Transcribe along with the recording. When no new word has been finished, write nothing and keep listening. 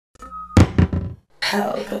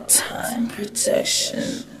Pelpa time protection.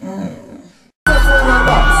 What's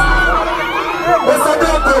the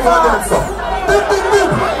dog over there, sir? Big, big, big.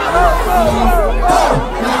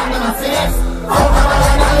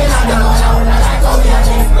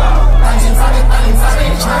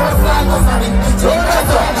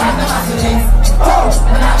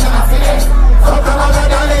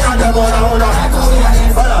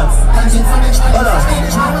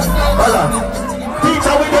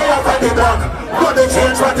 Teacher, we there up on the block. Got the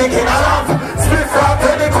change for taking a laugh. Split from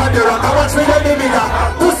penny on the rock. How much we get in that?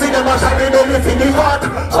 Pussy them a shine in the lift in the back.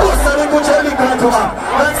 Pussy them go jelly can to her.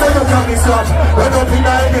 Like say you can be slap. Run up in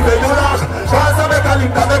the elevator you lock. Cause I make a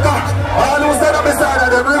link to make a. All who stand up beside of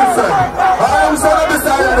them real friend. All who stand up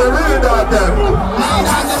beside of them real dog them.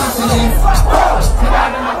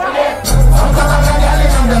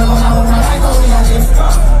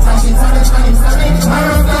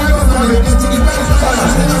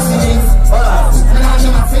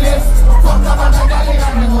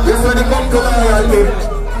 This when it comes to loyalty,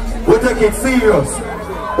 we take it serious.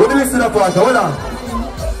 We do listen to the part, hold on.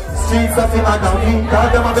 Streets of him and me, call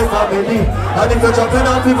them a big family. And if you're jumping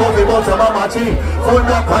on people, we both a mama chi. Full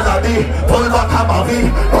back Panadi, pull back Hamavi.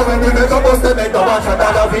 But when we make a bust, they make the watch a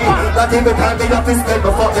dollar V. Not even time they have to spend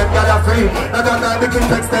before them get a free. Not that time they can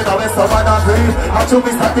text them away some man agree. I choose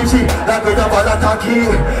me strategy, like with a ball attacky.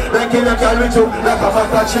 Then kill them girl with you, like a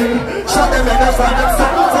fantasy. Shot them in the front, them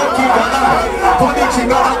some funky gonna. Put the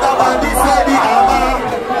chinga on the body, say the armor.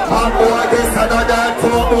 And boy, this and that,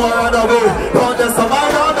 four more on the way. Don't just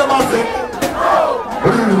survive on the muffin.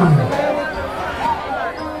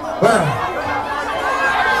 Well.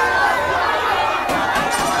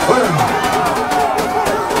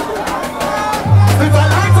 If I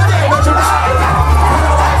like today, what you like? When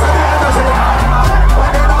I like today, what you like?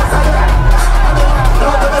 When they not today,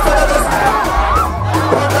 don't do this, don't do this.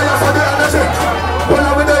 When they are today, energy. When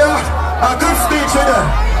I'm with there, a good speech in there.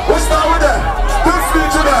 What's now with there? Good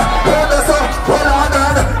speech in there. Hold us up, hold on,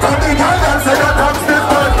 and from the young and say that I'm still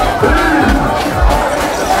good.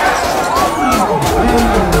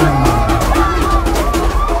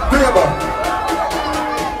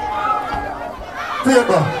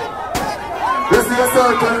 Paper. You see a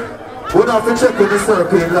circle? We don't have to check with the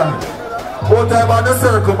circle in line. One time on the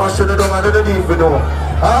circle, man should have done and they didn't even know.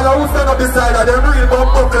 All who stand up beside of them real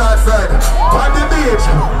buckle outside. On the beach,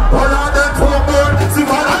 hold on them poor bird. See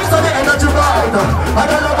my eyes on the energy right. And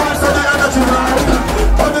all the ones on the energy right.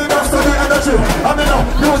 On the enough on the energy. I mean,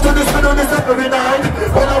 you to this, we do this every night.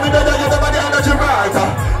 When I'm in there, you never the energy right.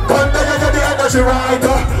 Come there, you get the energy right.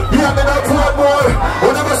 Yeah, me not poor boy.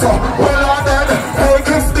 Whatever so, hold on then. Hey,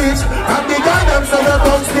 good speech. And the guidance of your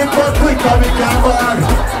tongue slip but quick and we can't burn.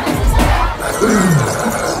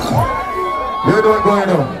 You know what's going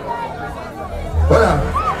on? Hold on.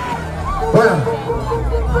 Hold on.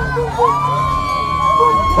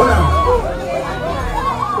 Hold on.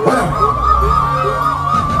 Hold on.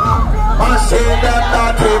 Machine that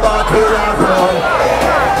naughty but we are from.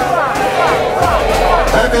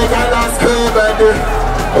 Every girl is screaming.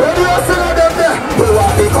 When you see them there, we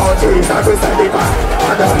want the countries and we send it back.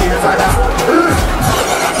 And the wheels are there.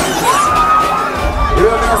 You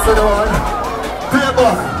know the one?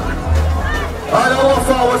 Paper. I don't want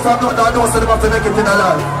forward from nothing, I know so they have to make it in a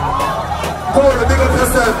life. Hold on, big up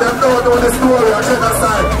yourself, them don't know the story, a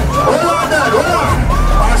genocide. Hold on then, hold on.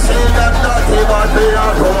 I say them naughty but we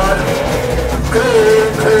are good.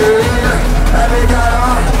 Clean, clean, every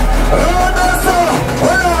girl. Hold on, sir,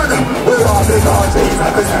 hold on. We want the countries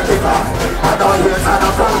and we send it back. I know here's an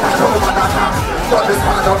affront and home and attack. But this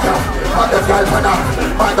man don't care, and the girl for that.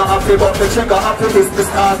 I don't have to but the trigger have to business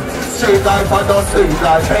start. Street life and no street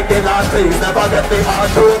life, begging and please. Never get me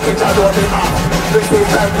heart to kitchen, I don't be hard. This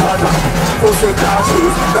is like water, pussy cloud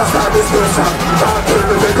cheese. That's not discretion, can't kill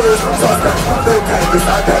me with this. Suspect, they can't be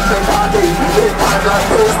start getting party. Big time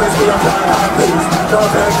like business, we are trying hard please. No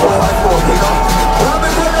take for I'm smoking up. Let me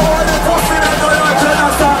tell you what the pussy they know you're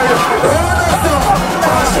genocide. Hold us up,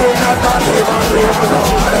 machine and not even real.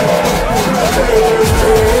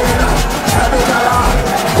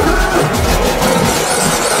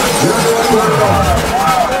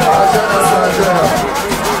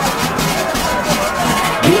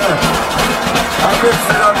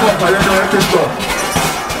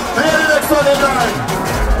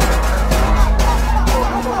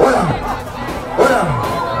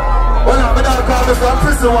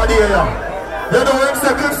 You know him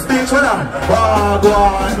say good speech with her. Oh, go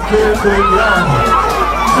on, kill quick, yeah.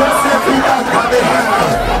 Just if he don't come in here.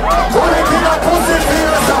 Put it in a pussy for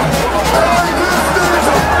yourself. Oh, good speech.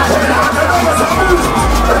 We're not going to have some moves.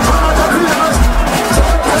 We're trying to be honest.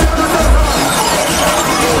 Don't tell you the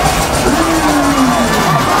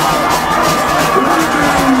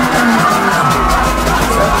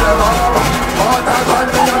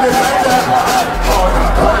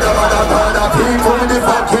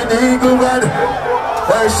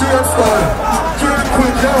them skull. Kill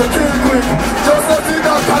quick, yo, kill quick. Just a thing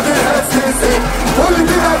that can be head sneezing. Only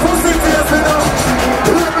thing I pussy face in now.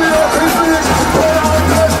 Let me up his reach. Hold on,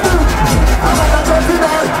 touch me. I'm at a 29.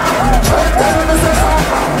 I'm telling me say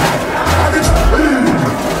something.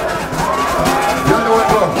 You know what,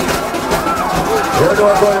 bro? You know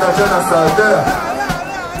what, bro, in a genocide there.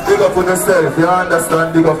 Big up for yourself, you understand?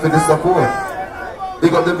 Big up for the support.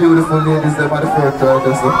 Big up the beautiful ladies, them are the first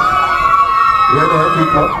riders, so. You know,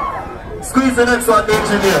 people. Squeeze the next one, the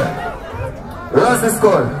engineer. Where's the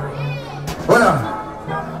skull? Hold on.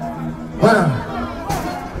 Hold on.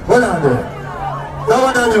 Hold on there. That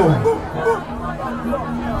one on you.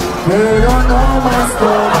 They don't know my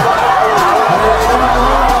skull. They don't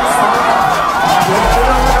know my skull. They don't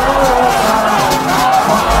know my skull.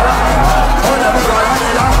 Hold on, hold on,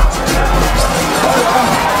 hold on. Hold on.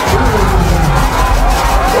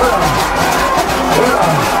 Hold on. Hold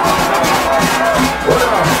on. Hold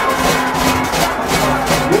on.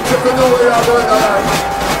 You have to know where you are going, alright?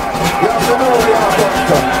 You have to know where you are going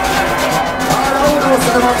from. I don't know, so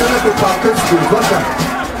they want to make it back in school. What's that?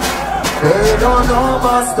 They don't know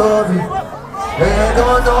my story. They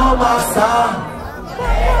don't know my song.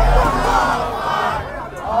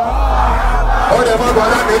 Oh, them are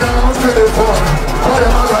gonna be down to the floor. Oh,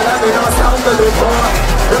 them are gonna be down to the floor.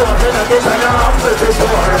 They want me to get down to the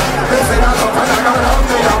floor. They say I'm up and I'm down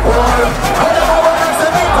to the floor. Oh, them are gonna say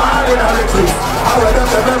me bad in the trees. I will them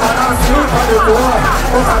to them and I'll sleep on the floor.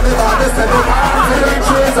 Oh, I'm the baddest and the baddest in the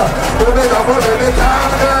trees. Oh, me the foot in the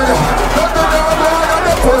garden. Don't know more than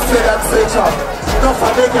the pussy them switch up. No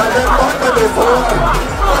for me girl them under the floor.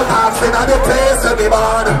 I'm dancing at the place to be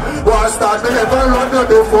born. War start me never run you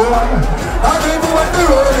before. And even when they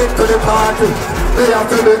roll into the party, they have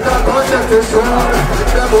to make that content to show.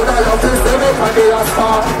 Them would love to see me from the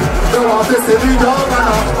asphalt. They want to see me young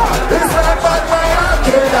enough. It's like bad man, I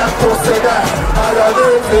kill that pussy there. I don't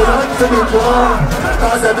need to run to the floor.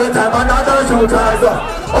 Cause every time another shoot rise up.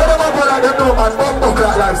 Oh, them are gonna get no man bump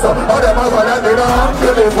clock like so. Oh, them are gonna be no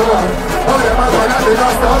humble before. Oh, them are gonna be no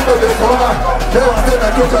stumble before. They want to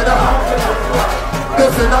make each other.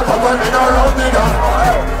 If you're not up and around me now.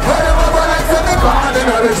 Oh, them are gonna take me bad in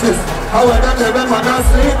the riches. I want them to be man and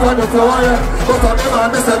sleep on the floor. But on me man,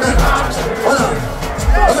 they say me. Hold on.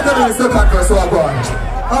 Let me tell you this second verse so I go on.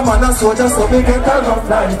 I'm on a soldier so me get a rough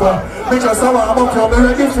life. Me just a warm up now, me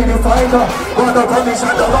ready for the fight. Want to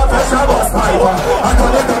commission the one pressure bus pipe. I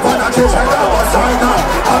turn it up on a kitchen and I was right now.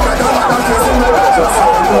 I'm better than that case in the way just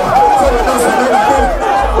so it doesn't make me.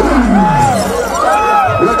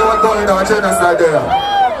 You know what's going on, genocide there.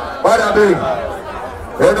 What a big.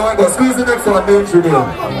 You know what, go squeeze the next one, the engineer.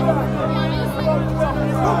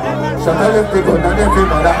 Shut up, let me go, not every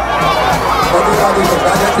mother. Everybody go,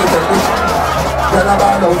 not every tell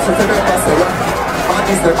about out to the next day. Man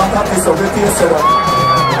is the man happy so we face it up.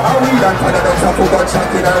 I will and for the next up about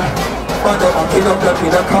chatting them. Man them a kill up them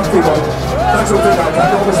in a coffee bun. Not you think I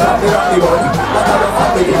can always stop me on the gun. But I don't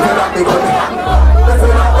have me in the gun. They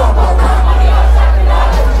feel like one more car.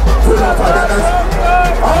 Pull up for the next.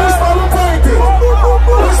 I wish man will fight it.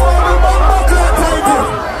 Wish man will one more car fight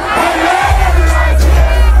it.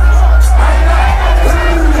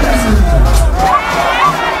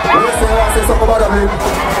 Say something about him.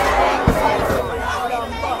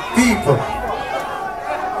 People,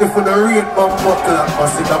 if we don't read MASICKA and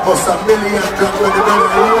MASICKA bust $1 million when they don't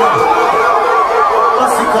know.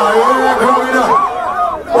 MASICKA, yeah, growing up.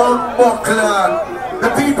 The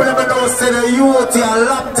people never know say the youth a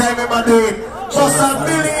long time in my day. Bust $1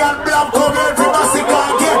 million come here to MASICKA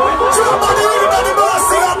again. Somebody anybody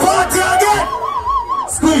MASICKA party again.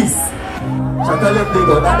 Squeeze. Shut up, they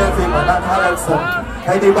go, not everything, man, not handsome.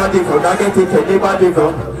 Anybody go, not get it, anybody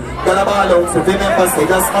go. Get a ball out, so they never say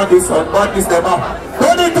just on this one, but this never.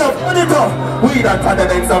 Run it up, run it up. We that had the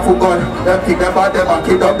names of football. Them kick them bad, them and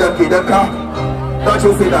kid up, them kid them car. Don't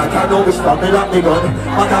you feel like I know which from me lock me gun.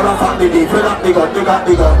 Man have a family, they lock me gun, they got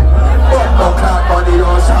me gun. But cloud money,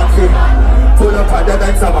 don't shot fit. Pull up at the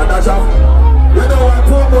next of another job. You know what,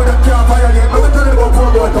 poor boy, them can't violate. Let me tell you about poor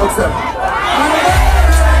boy talks them.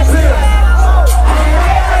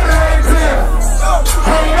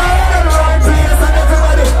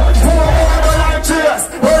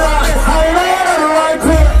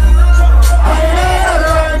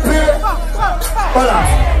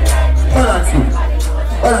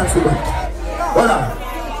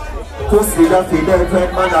 Pussy that feed their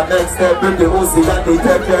friend, man, the next step bring the Uzi and the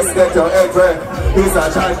tech, let's get your head wrecked. He's a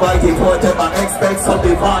giant mighty portent, I expect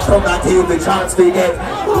something far from that he'll be chance to get.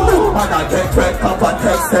 Man, I get wrecked, pop and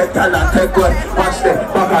text, tech, and I take wet. Watch them,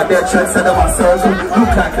 back at their chest, send them a circle.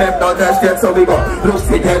 Look like them, not their step, so we go. Look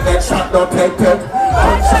for them, then shot, not take.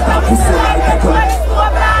 Gunshot and pussy like a gun.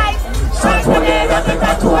 Shot one leg and take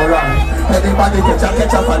a tour around. Anybody catch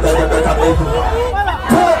up and then you better make it.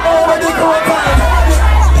 Put over the cocaine.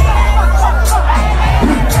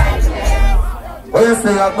 What you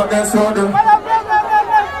say, I'm not next round?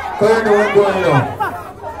 What you know what's going on?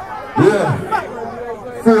 Yeah.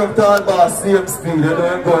 Free of tall boss, same speed, you know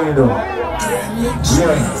what's going on?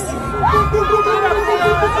 Yeah.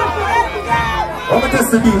 I'm going to test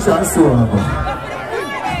the beach and so on.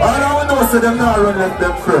 All I know is them not run left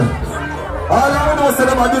them free. All I know is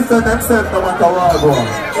them are defend themselves no matter what go on.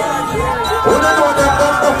 Who don't know them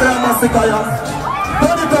don't come here MASICKA ya?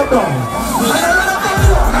 Turn it up down.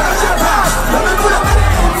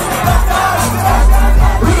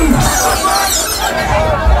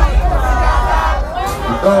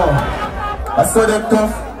 No, I saw them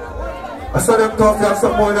tough. I saw them tough. You have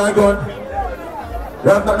some more than a gun. You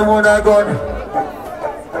have nothing more than a gun.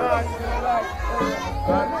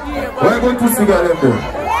 Where are you going to see them there?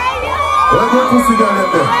 Where are you going to see them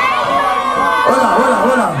there?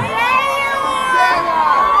 Hold on.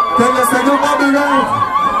 Tell you say you might be right.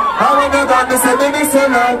 I want to go and say baby say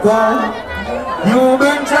like one. You've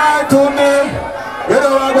been trying to me. You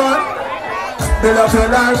know what I want? They love you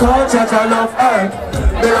like how church I love earth.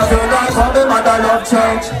 They love you like how the mother love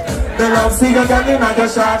church. They love see you girl in your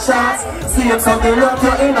short shots. See if something love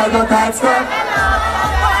you in your tight skirt.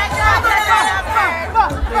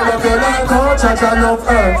 They love you like how church I love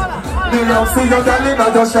earth. They love see you girl in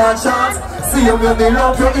your short shots. See you when they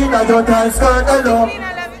love you in your tight skirt. Hello.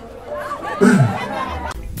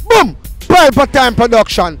 Boom! Pelpa Time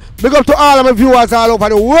production. Big up to all of my viewers all over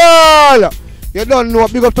the world. You don't know.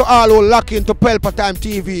 Big up to all who lock into Pelpa Time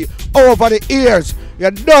TV over the years. You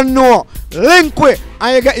don't know. Link with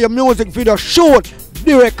and you get your music video shoot,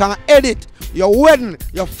 direct and edit. Your wedding,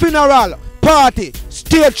 your funeral, party,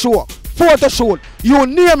 stage show, photo shoot, you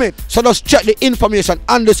name it. So just check the information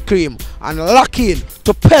on the screen and lock in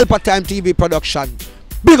to Pelpa Time TV production.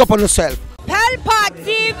 Big up on yourself. Pelpa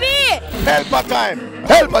TV! Pelpa Time!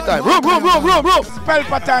 Pelpa Time! Room!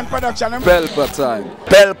 Pelpa Time production. Pelpa Time.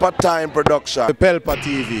 Pelpa Time production. Pelpa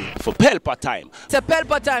TV. For Pelpa Time. It's a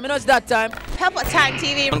Pelpa Time, you know it's that time. Pelpa Time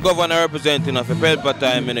TV. I'm governor representing of Pelpa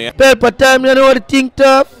Time, you know. Pelpa Time, you know what the thing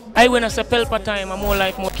tough? I when I say Pelpa Time, I'm more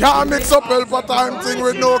like more. Can't mix up Pelpa Time thing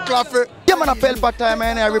with no coffee. Yeah, man, a Pelpa Time,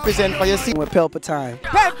 and I represent for you. See, with Pelpa Time.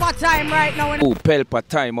 Pelpa Time right now. Oh, Pelpa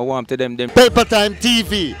Time. I want to them. Pelpa Time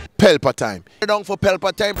TV. Pelpa Time. You're down for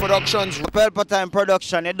Pelpa Time Productions. Pelpa Time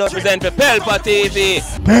Production. It does Present for Pelpa TV.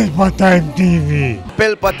 Pelpa Time TV.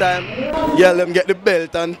 Pelpa Time. Yeah, let me get the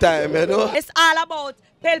belt on time, you know. It's all about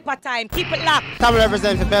Pelpa Time. Keep it locked. Time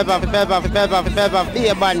represent for Pelpa. Be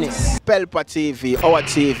a badness. Pelpa TV, our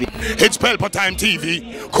TV. It's Pelpa Time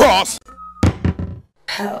TV. Cross.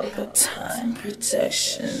 Pelpa Time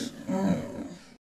protection.